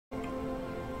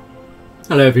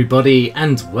Hello everybody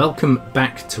and welcome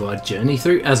back to our journey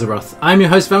through Azeroth. I'm your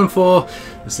host Valenfor.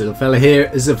 This little fella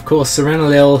here is of course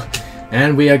Serenalil,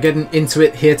 and we are getting into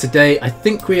it here today. I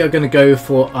think we are going to go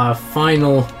for our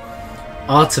final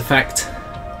artifact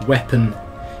weapon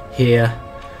here.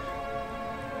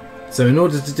 So in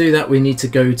order to do that we need to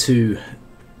go to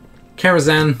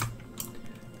Karazhan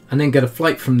and then get a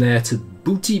flight from there to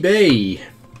Booty Bay.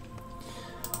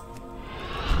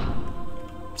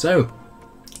 So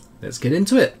let's get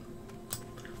into it.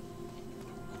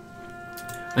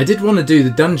 I did want to do the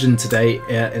dungeon today,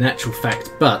 in actual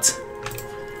fact, but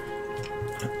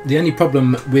the only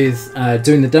problem with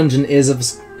doing the dungeon is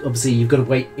obviously you've got to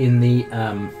wait in the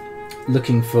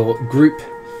looking for group.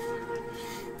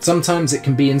 Sometimes it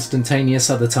can be instantaneous,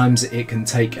 other times it can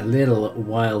take a little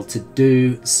while to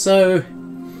do, so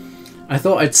I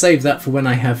thought I'd save that for when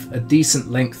I have a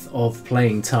decent length of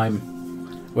playing time,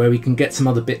 where we can get some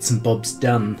other bits and bobs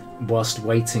done whilst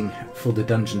waiting for the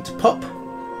dungeon to pop.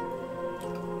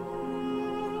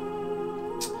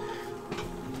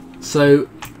 So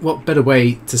what better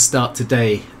way to start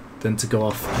today than to go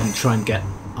off and try and get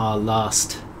our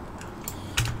last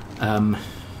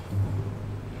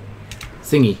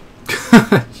thingy.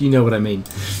 You know what I mean.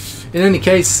 In any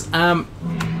case,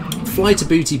 fly to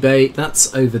Booty Bay.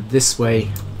 That's over this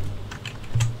way.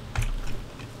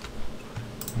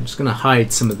 I'm just going to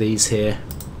hide some of these here.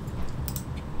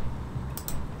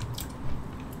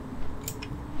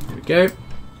 There we go.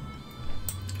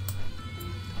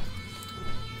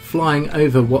 Flying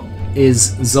over what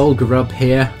is Zul'Gurub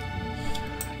here.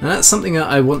 Now that's something that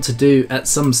I want to do at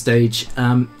some stage.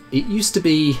 It used to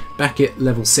be back at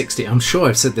level 60. I'm sure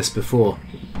I've said this before,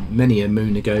 many a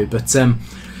moon ago, but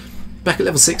back at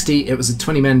level 60 it was a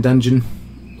 20-man dungeon,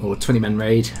 or 20-man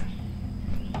raid.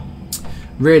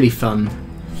 Really fun.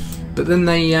 But then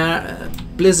they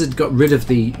Blizzard got rid of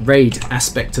the raid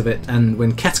aspect of it, and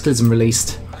when Cataclysm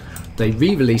released, they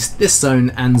re-released this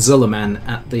zone and Zul'Aman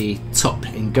at the top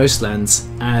in Ghostlands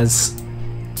as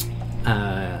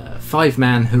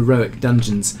 5-man heroic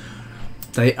dungeons.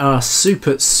 They are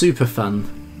super fun.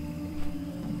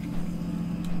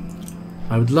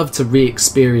 I would love to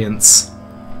re-experience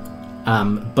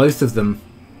both of them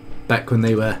back when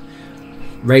they were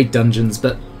raid dungeons,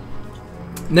 but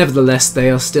nevertheless they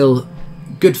are still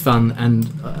good fun, and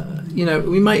you know,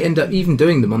 we might end up even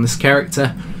doing them on this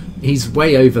character. He's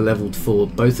way over leveled for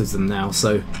both of them now,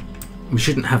 so we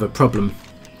shouldn't have a problem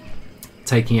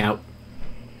taking out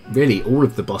really all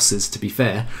of the bosses, to be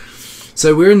fair.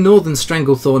 So we're in Northern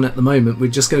Stranglethorn at the moment.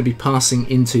 We're just going to be passing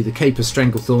into the Cape of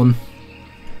Stranglethorn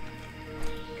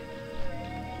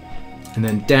and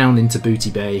then down into Booty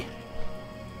Bay.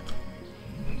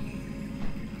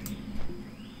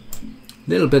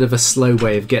 Little bit of a slow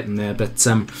way of getting there, but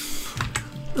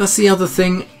that's the other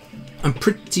thing. I'm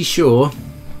pretty sure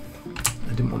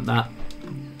I didn't want that.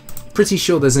 Pretty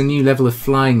sure there's a new level of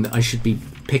flying that I should be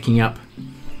picking up.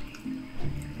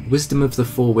 Wisdom of the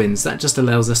Four Winds. That just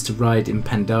allows us to ride in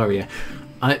Pandaria.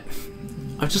 I've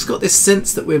just got this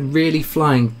sense that we're really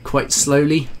flying quite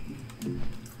slowly.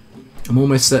 I'm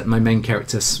almost certain my main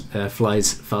character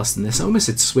flies faster than this. I almost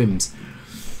said swims.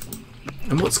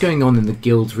 And what's going on in the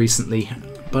guild recently?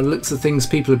 By the looks of things,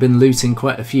 people have been looting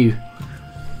quite a few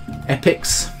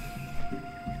epics.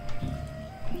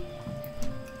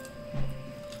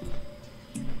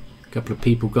 A couple of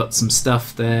people got some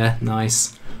stuff there.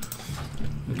 Nice.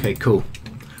 Okay, cool.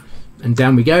 And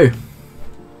down we go.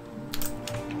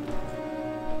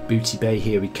 Booty Bay,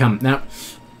 here we come. Now,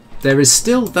 there is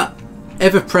still that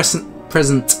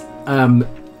ever-present,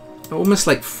 almost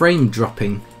like frame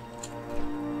dropping.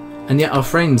 And yet our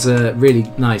frames are really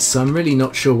nice, so I'm really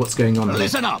not sure what's going on there.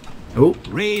 Listen up! Oh.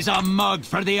 Raise a mug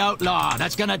for the outlaw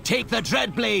that's gonna take the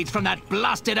Dreadblades from that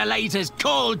blasted Eliza's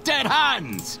cold, dead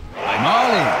hands! I'm all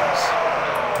ears.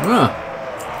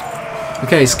 Ah.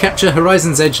 Okay, so capture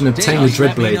Horizon's Edge and obtain the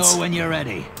Dreadblades. Let me know when you're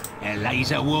ready.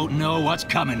 Eliza won't know what's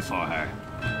coming for her.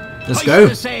 Let's go.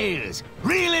 The sails,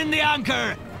 reel in the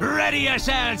anchor, ready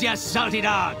yourselves, you salty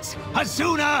dogs.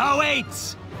 Hasuna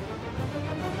awaits!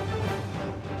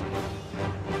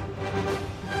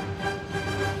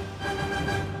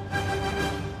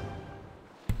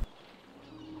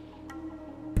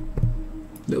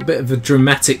 Little bit of a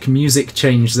dramatic music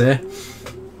change there.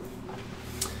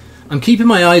 I'm keeping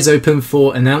my eyes open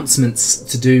for announcements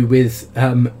to do with,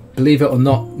 believe it or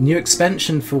not, new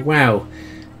expansion for WoW.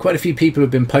 Quite a few people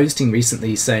have been posting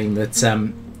recently saying that,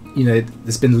 you know,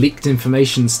 there's been leaked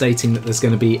information stating that there's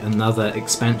going to be another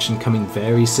expansion coming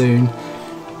very soon.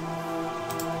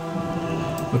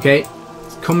 Okay,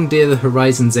 commandeer the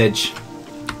Horizon's Edge.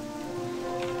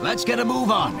 Let's get a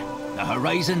move on. The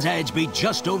horizon's edge be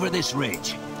just over this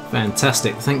ridge.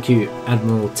 Fantastic. Thank you,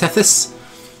 Admiral Tethys.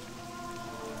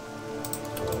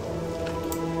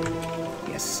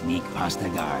 You sneak past the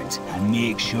guards and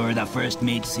make sure the first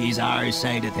mate sees our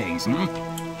side of things,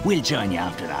 We'll join you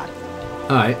after that.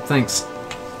 Alright, thanks.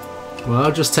 Well,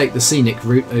 I'll just take the scenic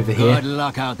route over here. Good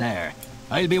luck out there.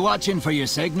 I'll be watching for your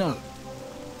signal.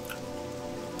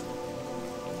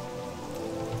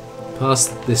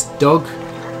 Past this dog.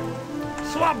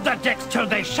 Swab the decks till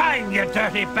they shine, you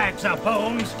dirty bags of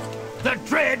bones. The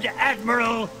Dread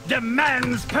Admiral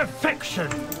demands perfection.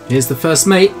 Here's the first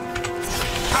mate.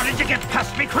 How did you get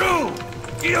past me crew?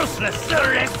 Useless, the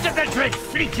rest of the Dread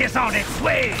fleet is on its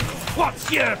way. What's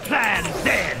your plan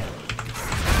then?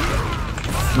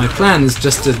 My plan is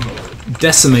just to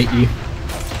decimate you.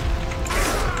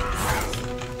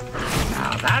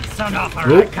 Now that's an offer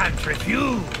I can't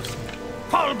refuse.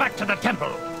 Fall back to the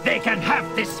temple. They can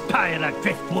have this pile of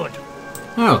driftwood.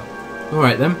 Oh,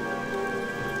 alright then.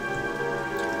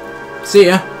 See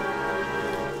ya.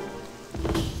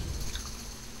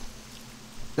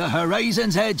 The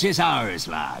horizon's edge is ours,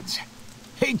 lads.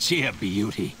 Ain't she a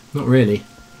beauty? Not really.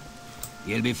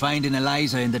 You'll be finding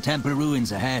Eliza in the temple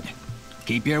ruins ahead.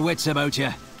 Keep your wits about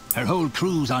you. Her whole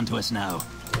crew's onto us now.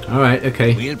 Alright,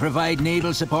 okay. We'll provide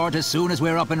naval support as soon as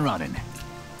we're up and running.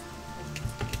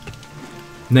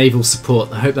 Naval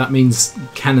support. I hope that means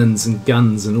cannons and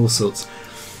guns and all sorts.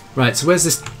 Right, so where's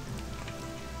this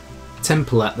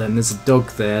temple at then? There's a dog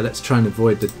there. Let's try and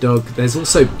avoid the dog. There's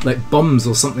also like bombs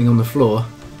or something on the floor.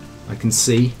 I can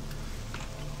see.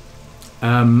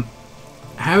 How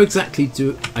exactly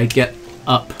do I get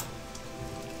up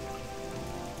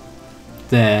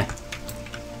there?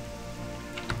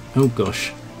 Oh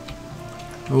gosh.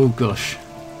 Oh gosh.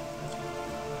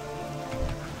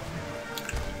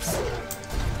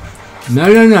 No,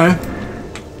 no, no.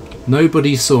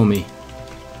 Nobody saw me.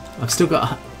 I've still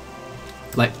got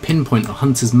a, like, pinpoint or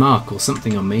hunter's mark or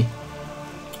something on me.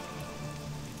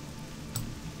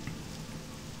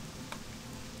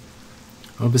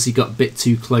 Obviously got a bit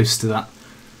too close to that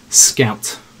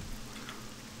scout.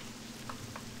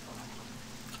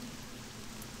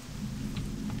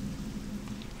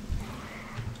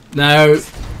 No.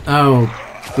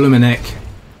 Oh, bloomin' heck.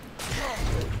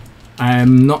 I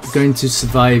am not going to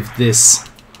survive this.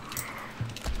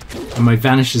 And my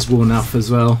vanish is worn off as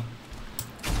well.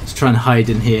 Let's try and hide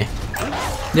in here.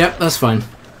 Yep, that's fine.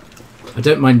 I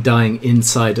don't mind dying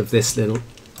inside of this little...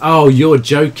 Oh, you're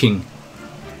joking.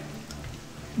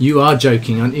 You are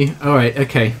joking, aren't you? Alright,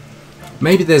 okay.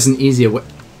 Maybe there's an easier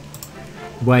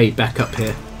way back up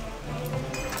here.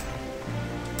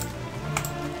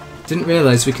 Didn't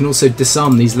realise we can also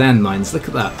disarm these landmines. Look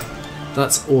at that.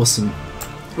 That's awesome.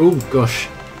 Oh gosh.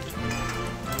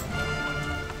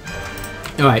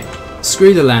 Alright,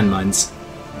 screw the landmines.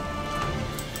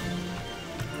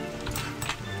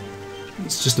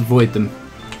 Let's just avoid them.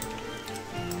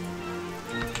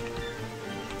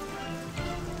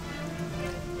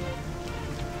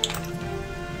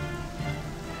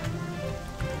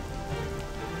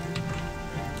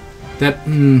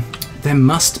 There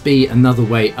must be another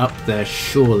way up there,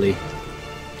 surely.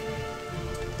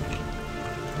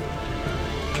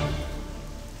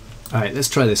 Alright, let's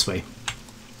try this way.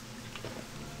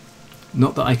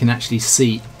 Not that I can actually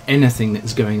see anything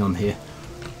that's going on here.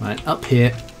 Right, up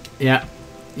here. Yeah.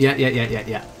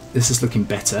 Yeah. This is looking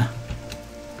better.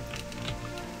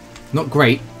 Not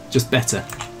great, just better.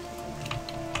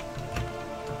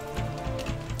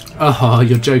 Oh,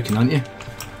 you're joking, aren't you?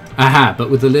 Aha, but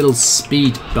with a little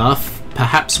speed buff,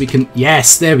 perhaps we can...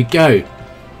 Yes, there we go.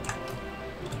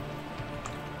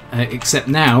 Except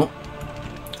now...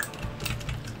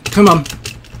 Come on.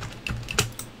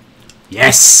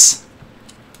 Yes!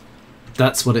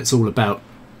 That's what it's all about.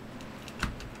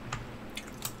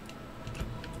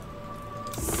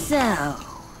 So,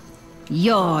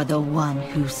 you're the one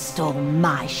who stole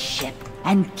my ship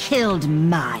and killed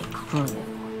my crew.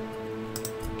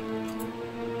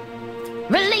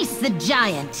 Release the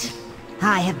giant!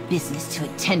 I have business to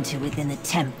attend to within the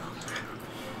temple.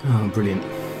 Oh, brilliant.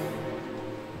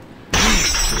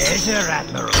 Pleasure,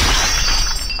 Admiral.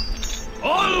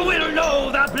 All will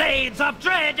know the blades of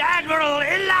Dread Admiral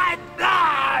Eli.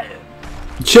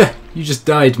 Tch, you just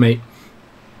died, mate.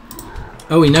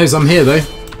 Oh, he knows I'm here, though.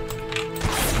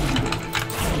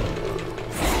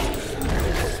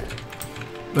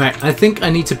 Right, I think I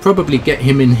need to probably get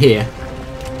him in here.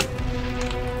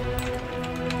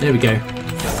 There we go.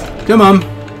 Come on.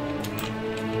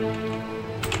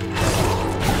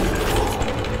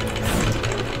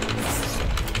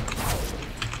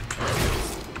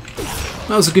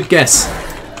 That was a good guess.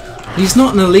 He's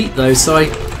not an elite though, so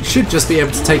Should just be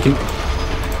able to take him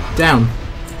down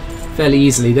fairly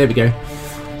easily. There we go.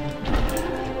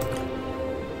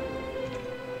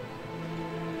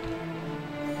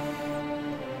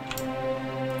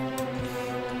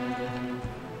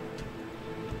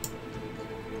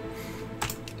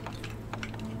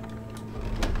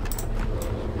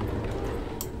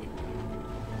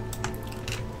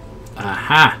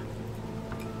 Aha!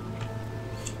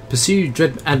 Pursue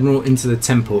Dread Admiral into the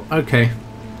temple. Okay.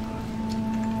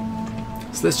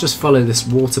 So let's just follow this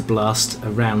water blast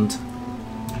around.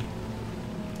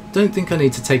 Don't think I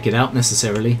need to take it out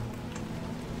necessarily.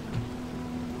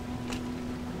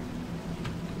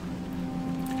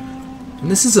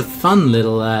 And this is a fun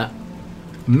little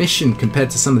mission compared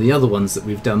to some of the other ones that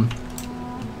we've done.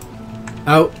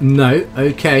 Oh, no.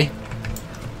 Okay.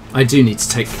 I do need to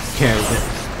take care of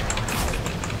it.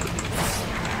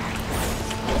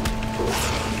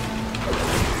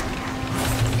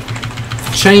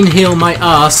 Chain heal my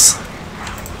ass.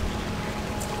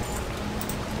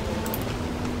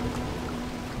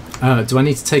 Do I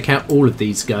need to take out all of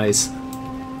these guys?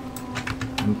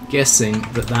 I'm guessing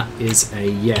that that is a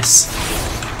yes.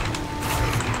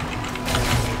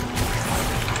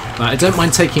 Right, I don't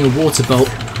mind taking a water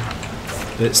bolt,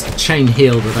 but it's the chain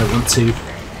heal that I want to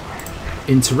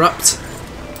interrupt.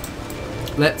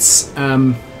 Let's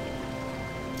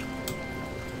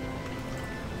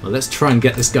well, let's try and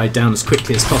get this guy down as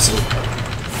quickly as possible.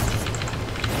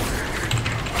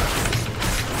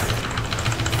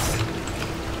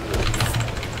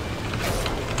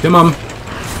 Come on.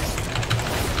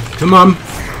 Come on.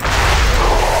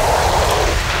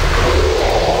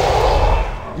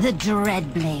 The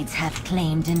Dreadblades have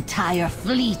claimed entire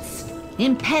fleets.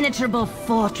 Impenetrable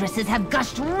fortresses have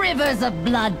gushed rivers of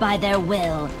blood by their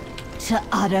will. To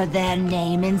utter their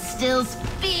name instills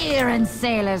fear in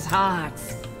sailors'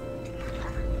 hearts.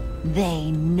 They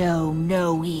know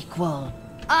no equal.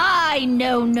 I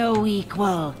know no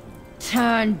equal.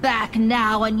 Turn back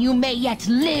now and you may yet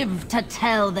live to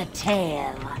tell the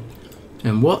tale.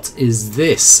 And what is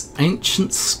this?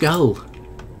 Ancient Skull.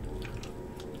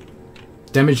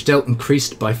 Damage dealt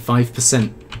increased by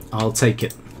 5%. I'll take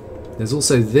it. There's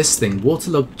also this thing,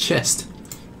 waterlogged chest.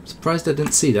 Surprised I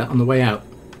didn't see that on the way out.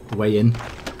 The way in.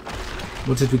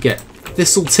 What did we get?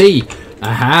 Thistle tea.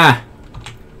 Aha!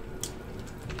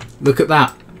 Look at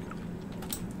that.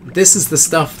 This is the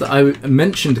stuff that I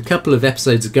mentioned a couple of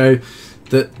episodes ago,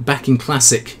 that back in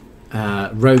Classic,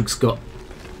 Rogue's got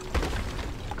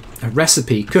a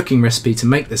recipe, cooking recipe to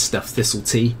make this stuff, thistle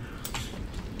tea,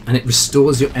 and it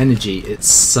restores your energy. It's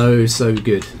so, so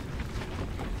good.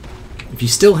 If you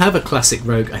still have a Classic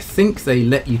Rogue, I think they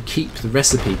let you keep the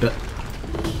recipe, but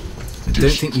I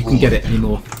don't think you can get it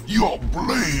anymore. Your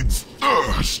blades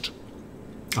thirst.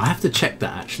 I have to check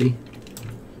that actually.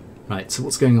 Right, so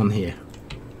what's going on here?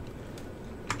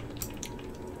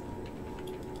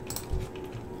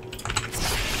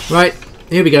 Right,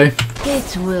 here we go.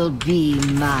 It will be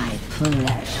my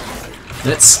pleasure.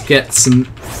 Let's get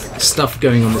some stuff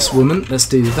going on this woman. Let's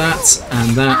do that,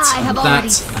 and that, I have and already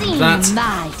that, seen and that.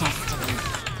 my destiny.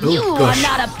 Oh, You gosh.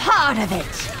 are not a part of it.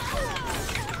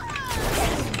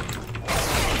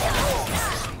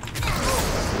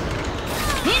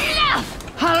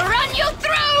 Enough! I'll run you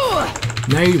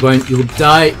through! No, you won't. You'll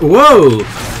die. Whoa!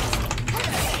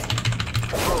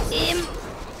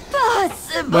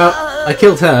 Impossible! Well, I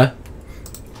killed her.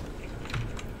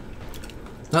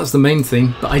 That's the main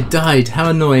thing, but I died. How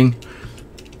annoying.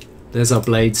 There's our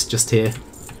blades just here.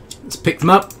 Let's pick them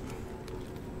up.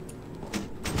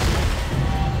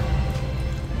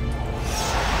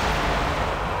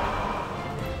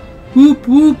 Whoop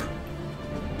whoop.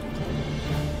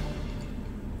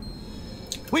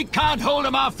 We can't hold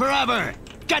him off forever!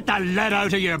 Get the lead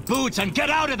out of your boots and get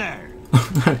out of there!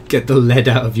 Get the lead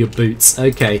out of your boots.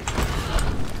 Okay.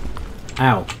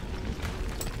 Ow.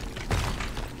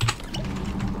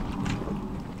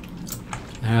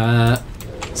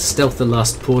 Stealth the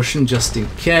last portion just in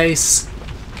case.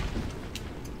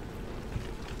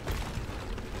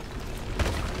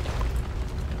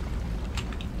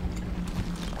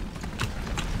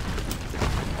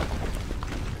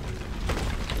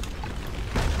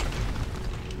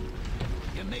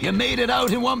 You made it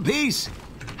out in one piece?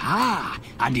 Ah,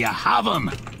 and you have him!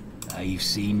 I've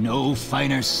seen no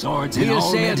finer swords in all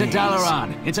sail to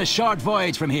Dalaran. It's a short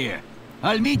voyage from here.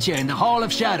 I'll meet you in the Hall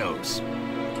of Shadows.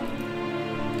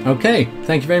 Okay,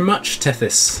 thank you very much,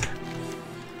 Tethys.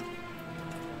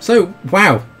 So,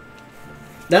 wow.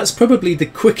 That's probably the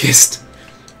quickest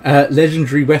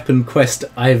legendary weapon quest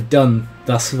I have done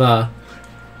thus far.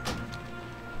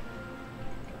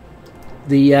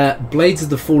 The Blades of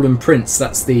the Fallen Prince,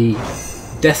 that's the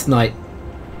Death Knight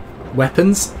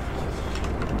weapons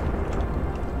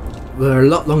were a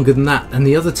lot longer than that, and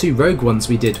the other 2 rogue ones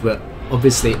we did were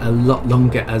obviously a lot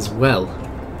longer as well.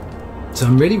 So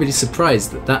I'm really, really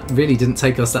surprised that that really didn't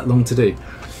take us that long to do.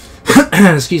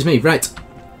 Excuse me. Right.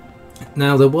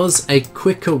 Now, there was a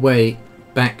quicker way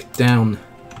back down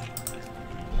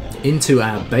into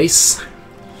our base,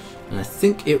 and I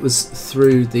think it was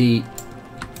through the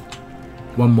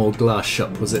one more glass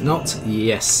shop, was it not?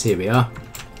 Yes, here we are.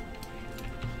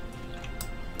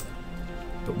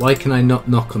 But why can I not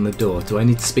knock on the door? Do I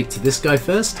need to speak to this guy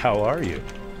first? How are you?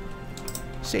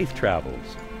 Safe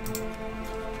travels.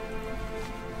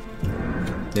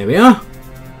 There we are.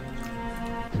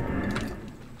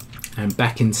 And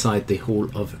back inside the Hall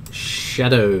of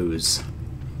Shadows.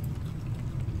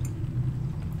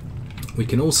 We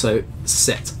can also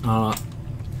set our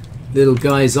little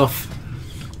guys off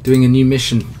doing a new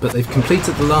mission, but they've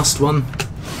completed the last one.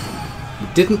 We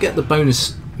didn't get the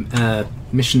bonus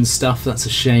mission stuff, that's a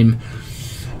shame.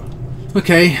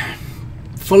 Okay,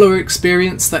 follower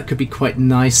experience, that could be quite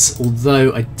nice,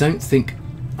 although I don't think...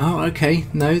 Oh, okay,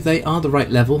 no, they are the right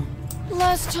level.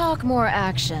 Less talk, more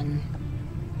action.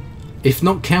 If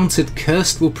not counted,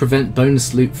 cursed will prevent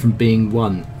bonus loot from being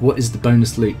won. What is the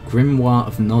bonus loot? Grimoire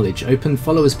of Knowledge. Open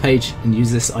followers page and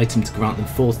use this item to grant them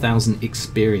 4,000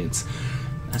 experience.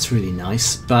 That's really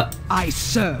nice, but... I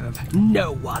serve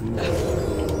no one.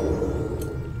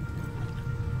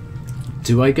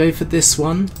 Do I go for this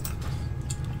one?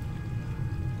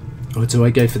 Or do I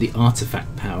go for the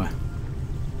artifact power?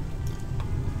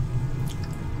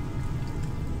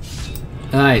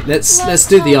 Alright, let's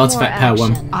do the artifact power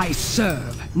one. I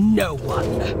serve no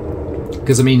one.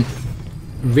 Because, I mean,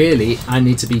 really, I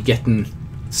need to be getting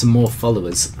some more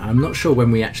followers. I'm not sure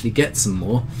when we actually get some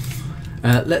more.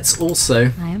 Let's also...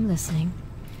 I am listening.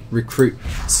 Recruit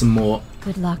some more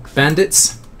Good luck.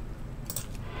 bandits.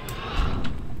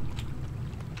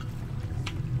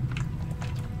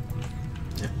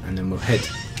 Yeah, and then we'll head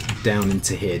down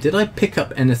into here. Did I pick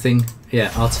up anything?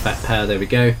 Yeah, artifact power, there we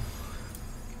go.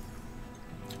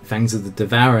 Fangs of the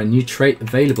Devourer, new trait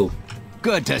available.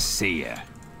 Good to see you.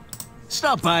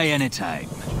 Stop by anytime.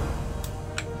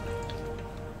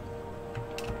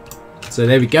 So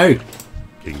there we go.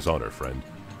 King's honor, friend.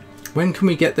 When can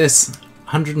we get this?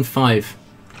 105.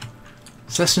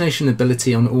 Assassination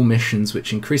ability on all missions,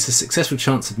 which increases successful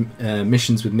chance of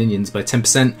missions with minions by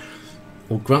 10%,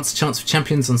 or grants a chance for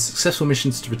champions on successful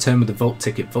missions to return with a vault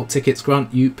ticket. Vault tickets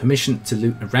grant you permission to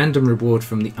loot a random reward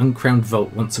from the uncrowned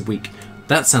vault once a week.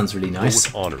 That sounds really nice.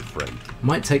 With honor, friend.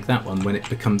 Might take that one when it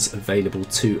becomes available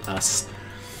to us.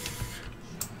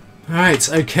 Alright,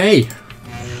 okay.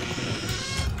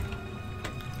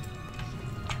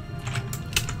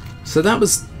 So that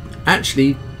was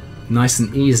actually nice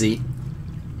and easy.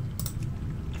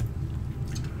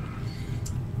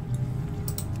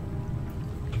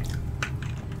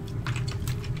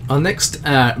 Our next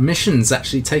mission's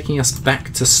actually taking us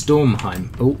back to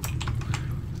Stormheim. Oh.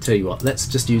 Tell you what, let's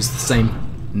just use the same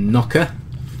knocker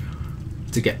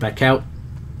to get back out.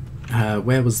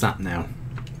 Where was that now?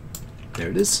 There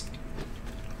it is.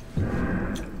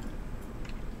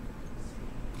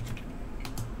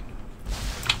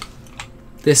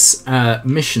 This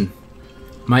mission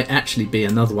might actually be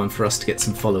another one for us to get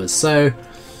some followers. So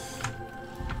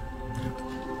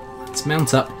let's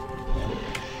mount up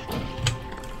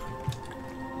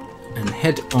and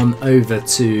head on over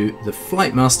to the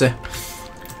Flight Master.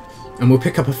 And we'll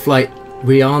pick up a flight.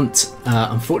 We aren't,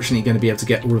 unfortunately, going to be able to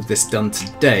get all of this done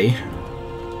today.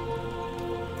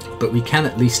 But we can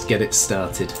at least get it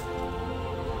started.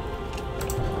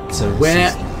 So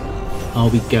where are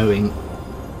we going?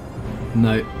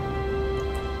 No.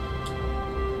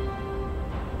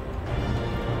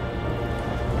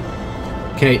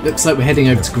 Okay, looks like we're heading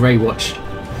over to Greywatch.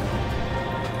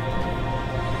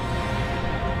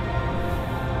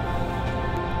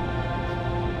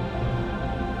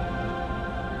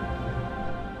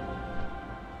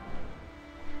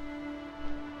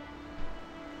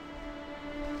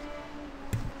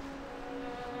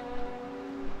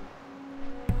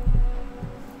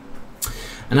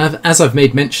 And as I've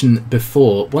made mention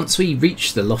before, once we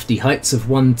reach the lofty heights of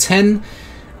 110,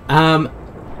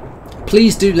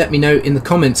 please do let me know in the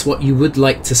comments what you would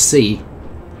like to see.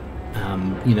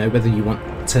 You know, whether you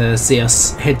want to see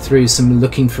us head through some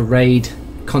looking for raid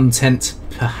content,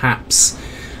 perhaps,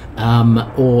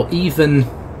 or even,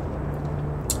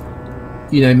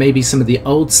 you know, maybe some of the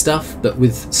old stuff, but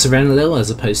with Serenalil as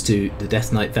opposed to the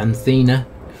Death Knight Vanthena.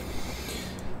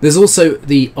 There's also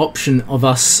the option of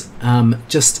us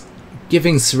just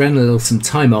giving Serenalil some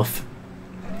time off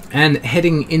and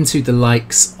heading into the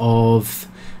likes of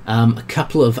a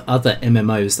couple of other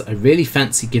MMOs that I really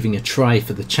fancy giving a try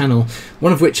for the channel.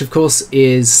 One of which, of course,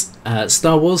 is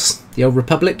Star Wars: The Old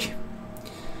Republic.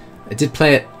 I did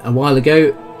play it a while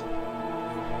ago,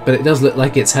 but it does look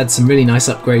like it's had some really nice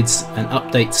upgrades and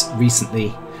updates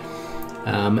recently.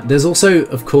 There's also,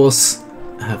 of course,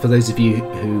 for those of you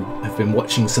who have been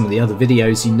watching some of the other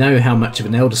videos, you know how much of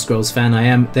an Elder Scrolls fan I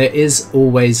am. There is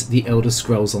always the Elder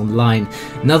Scrolls Online.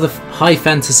 Another high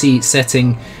fantasy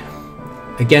setting.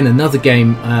 Again, another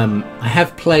game I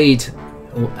have played,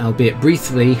 albeit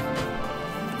briefly,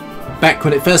 back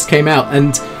when it first came out,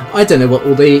 and I don't know what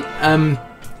all the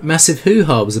massive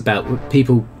hoo-ha was about, with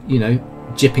people, you know,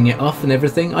 jipping it off and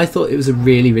everything. I thought it was a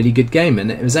really, really good game,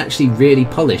 and it was actually really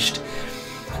polished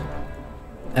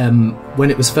when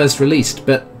it was first released.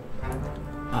 But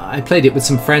I played it with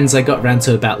some friends. I got around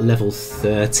to about level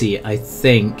 30, I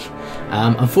think.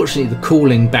 Unfortunately, the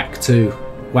calling back to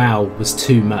WoW was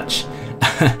too much.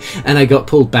 And I got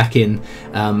pulled back in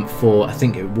for, I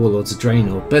think, Warlords of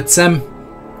Draenor. But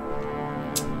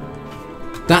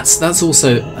that's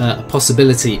also a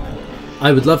possibility.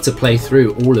 I would love to play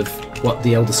through all of what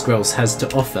the Elder Scrolls has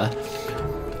to offer.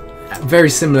 Very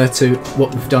similar to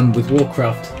what we've done with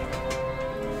Warcraft.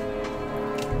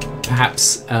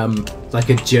 Perhaps like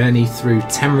a journey through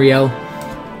Tamriel.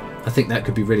 I think that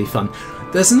could be really fun.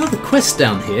 There's another quest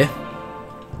down here.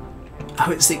 Oh,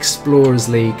 it's the Explorers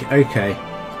League. Okay.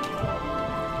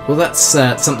 Well, that's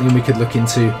something we could look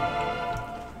into.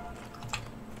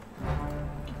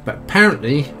 But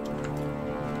apparently...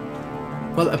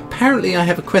 Well, apparently I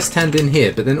have a quest hand in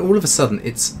here, but then all of a sudden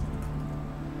it's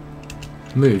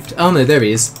moved. Oh no, there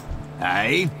he is.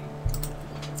 Aye.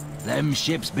 Them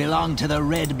ships belong to the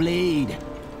Red Blade.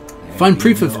 Find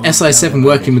proof of SI7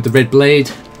 working with the Red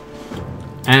Blade.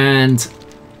 And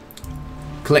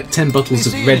collect 10 bottles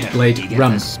of Red Blade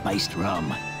rum. Spiced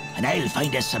rum. And I'll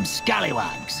find us some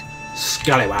scallywags.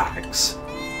 Scallywags.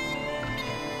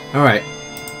 Alright.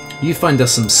 You find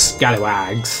us some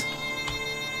scallywags.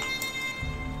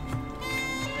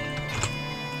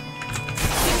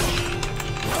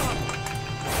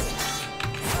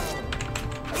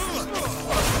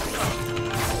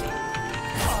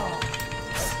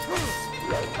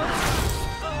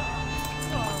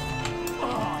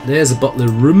 There's a bottle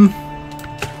of rum.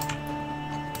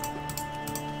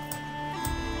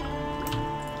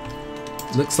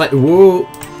 Looks like, whoa,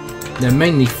 they're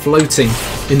mainly floating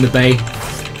in the bay.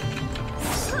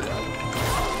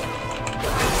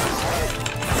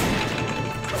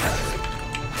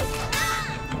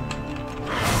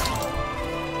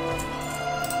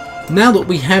 Now that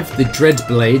we have the Dread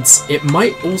Blades, it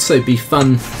might also be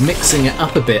fun mixing it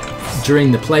up a bit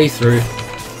during the playthrough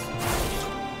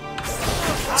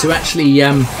to actually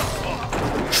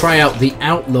try out the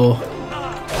Outlaw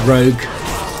Rogue,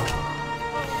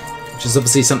 which is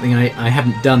obviously something I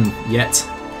haven't done yet.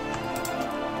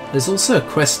 There's also a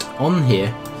quest on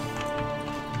here.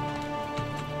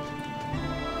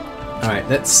 Alright,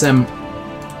 let's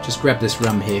just grab this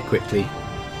rum here quickly.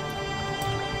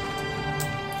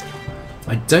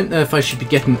 I don't know if I should be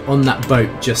getting on that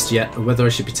boat just yet, or whether I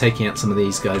should be taking out some of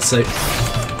these guys. So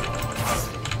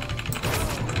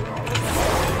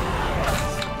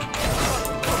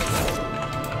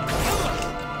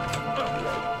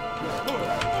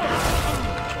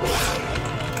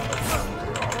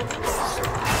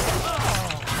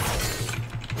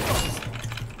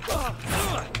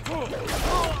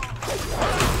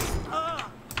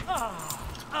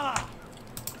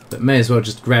but may as well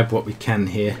just grab what we can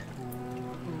here.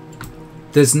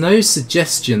 There's no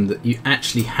suggestion that you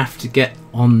actually have to get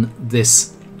on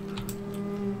this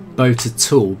boat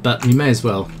at all, but we may as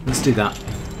well. Let's do that.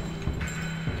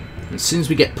 As soon as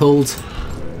we get pulled,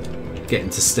 get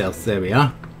into stealth. There we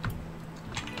are.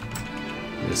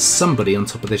 There's somebody on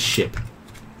top of this ship.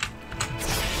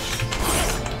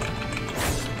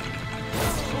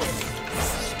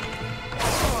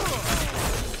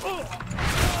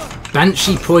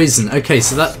 Banshee poison. Okay,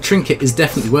 so that trinket is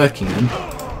definitely working then.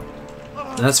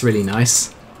 That's really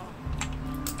nice.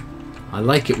 I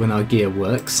like it when our gear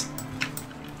works.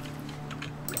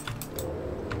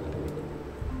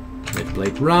 Red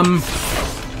Blade rum.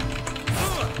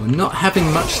 We're not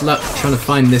having much luck trying to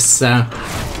find this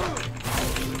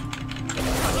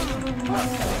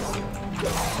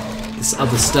this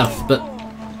other stuff, but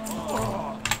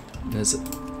there's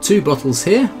 2 bottles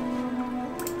here.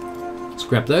 Let's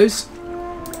grab those.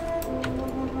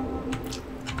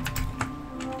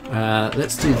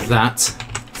 Let's do that.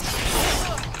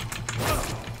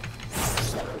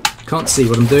 Can't see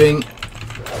what I'm doing.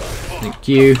 Thank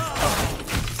you.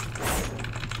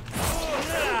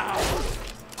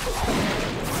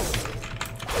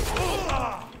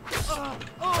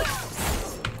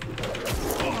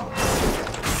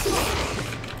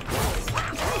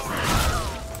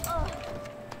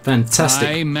 Fantastic.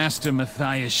 I, Master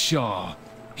Matthias Shaw,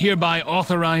 hereby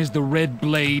authorize the Red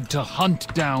Blade to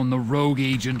hunt down the rogue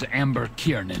agent Amber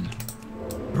Kiernan.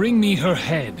 Bring me her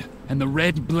head, and the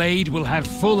Red Blade will have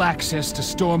full access to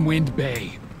Stormwind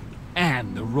Bay,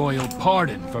 and the royal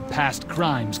pardon for past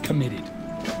crimes committed.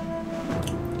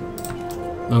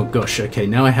 Oh gosh, okay,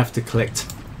 now I have to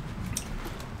collect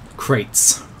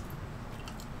crates.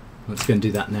 Let's go and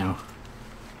do that now.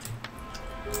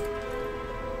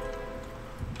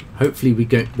 Hopefully we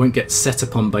won't get set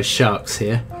upon by sharks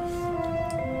here.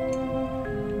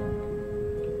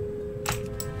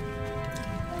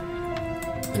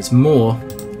 There's more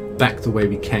back the way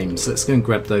we came, so let's go and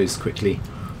grab those quickly.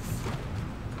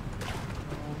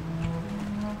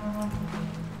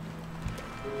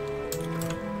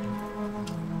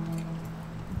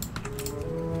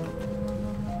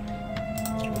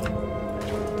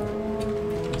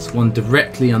 There's one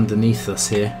directly underneath us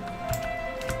here.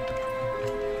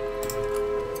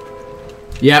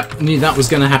 Yep, knew that was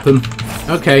going to happen.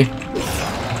 Okay.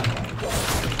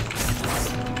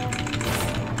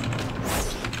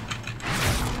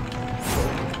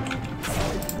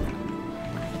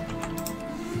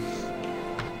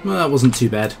 Well, that wasn't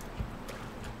too bad.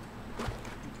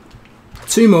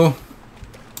 2 more.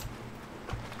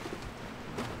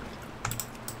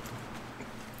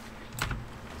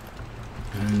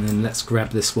 And then let's grab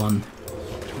this one.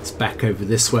 It's back over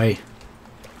this way.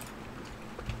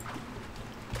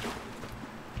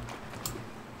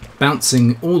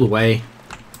 Bouncing all the way.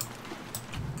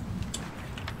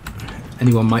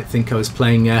 Anyone might think I was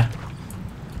playing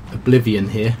Oblivion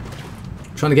here.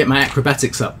 Trying to get my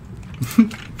acrobatics up.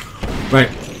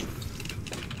 Right.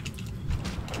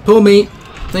 Pull me.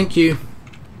 Thank you.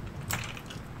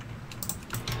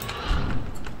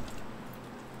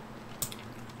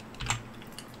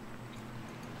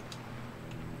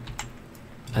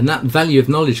 And that Value of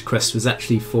Knowledge quest was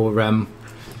actually for the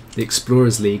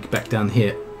Explorers League back down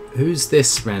here. Who's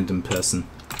this random person?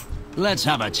 Let's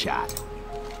have a chat.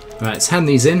 Right, let's hand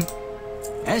these in.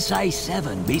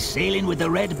 SI-7 be sailing with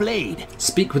the Red Blade.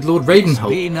 Speak with Lord Ravenholt.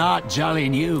 Be not jolly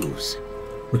news.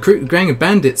 Recruit a gang of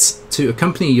bandits to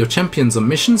accompany your champions on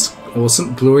missions.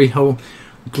 Awesome. Glory hole,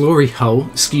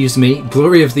 excuse me.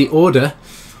 Glory of the Order.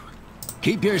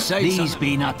 Keep your sights. These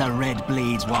be not the Red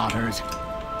Blade's waters.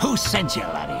 Who sent you,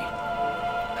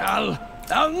 laddie?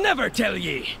 I'll never tell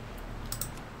ye.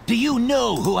 Do you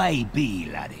know who I be,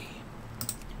 laddie?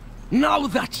 Now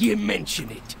that ye mention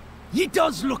it, ye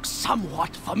does look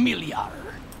somewhat familiar.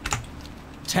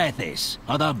 Tethys,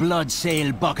 of the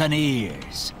Bloodsail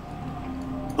Buccaneers.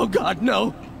 Oh God,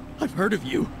 no. I've heard of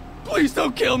you. Please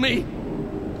don't kill me.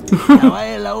 Now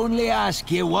I'll only ask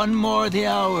you one more the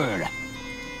hour.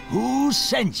 Who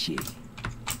sent ye?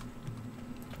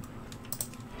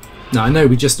 Now I know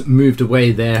we just moved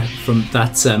away there from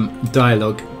that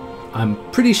dialogue. I'm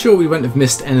pretty sure we won't have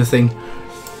missed anything.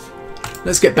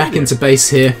 Let's get back into base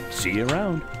here. See you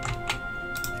around.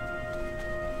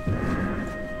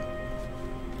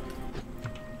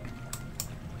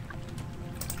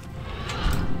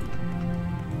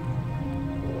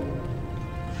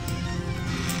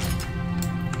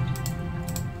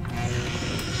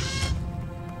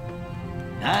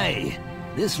 Aye,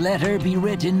 this letter be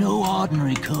writ in no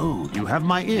ordinary code. You have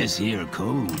my ear. This here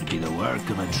code be the work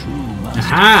of a true master.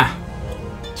 Aha!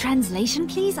 Translation,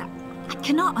 please? I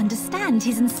cannot understand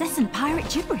his incessant pirate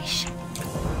gibberish.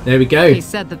 There we go. He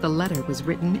said that the letter was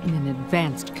written in an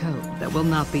advanced code that will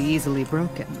not be easily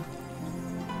broken.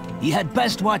 You had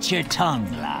best watch your tongue,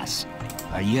 lass,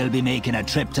 or you'll be making a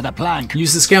trip to the plank.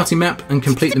 Use the scouting map and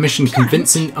complete the mission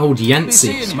convincing old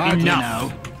Yancey. Smartly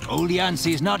now. Old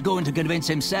Yancey's not going to convince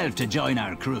himself to join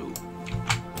our crew.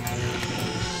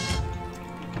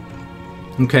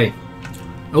 Okay.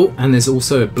 Oh, and there's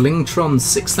also a Blingtron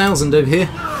 6000 over here.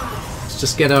 Let's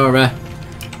just get our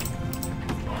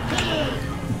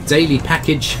daily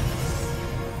package.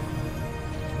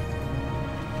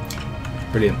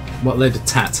 Brilliant. What a load of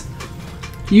tat.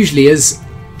 Usually is.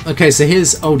 Okay, so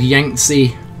here's old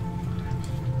Yancey.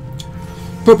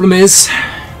 Problem is,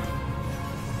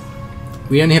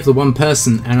 we only have the one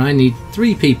person, and I need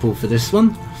 3 people for this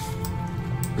one.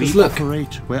 We Look.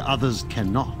 operate where others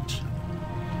cannot.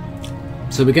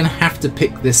 So we're going to have to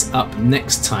pick this up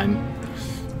next time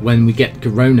when we get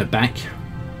Corona back.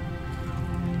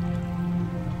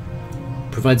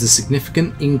 Provides a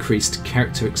significant increased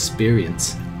character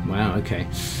experience. Wow, okay.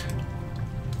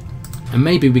 And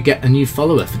maybe we get a new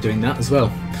follower for doing that as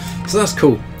well. So that's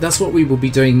cool. That's what we will be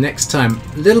doing next time.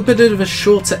 A little bit of a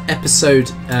shorter episode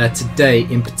today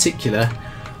in particular.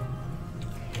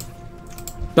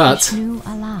 But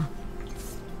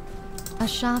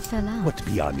What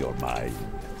be on your mind?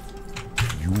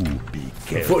 You be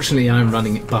careful. Unfortunately, I'm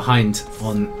running behind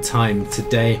on time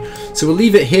today. So we'll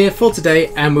leave it here for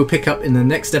today, and we'll pick up in the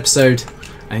next episode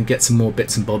and get some more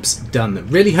bits and bobs done.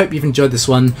 Really hope you've enjoyed this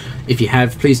one. If you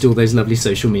have, please do all those lovely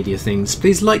social media things.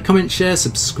 Please like, comment, share,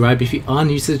 subscribe if you are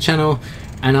new to the channel.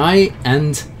 And I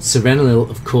and Serenalil,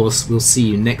 of course, will see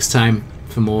you next time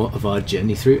for more of our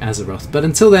journey through Azeroth. But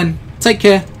until then, take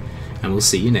care, and we'll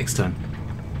see you next time.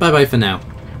 Bye bye for now.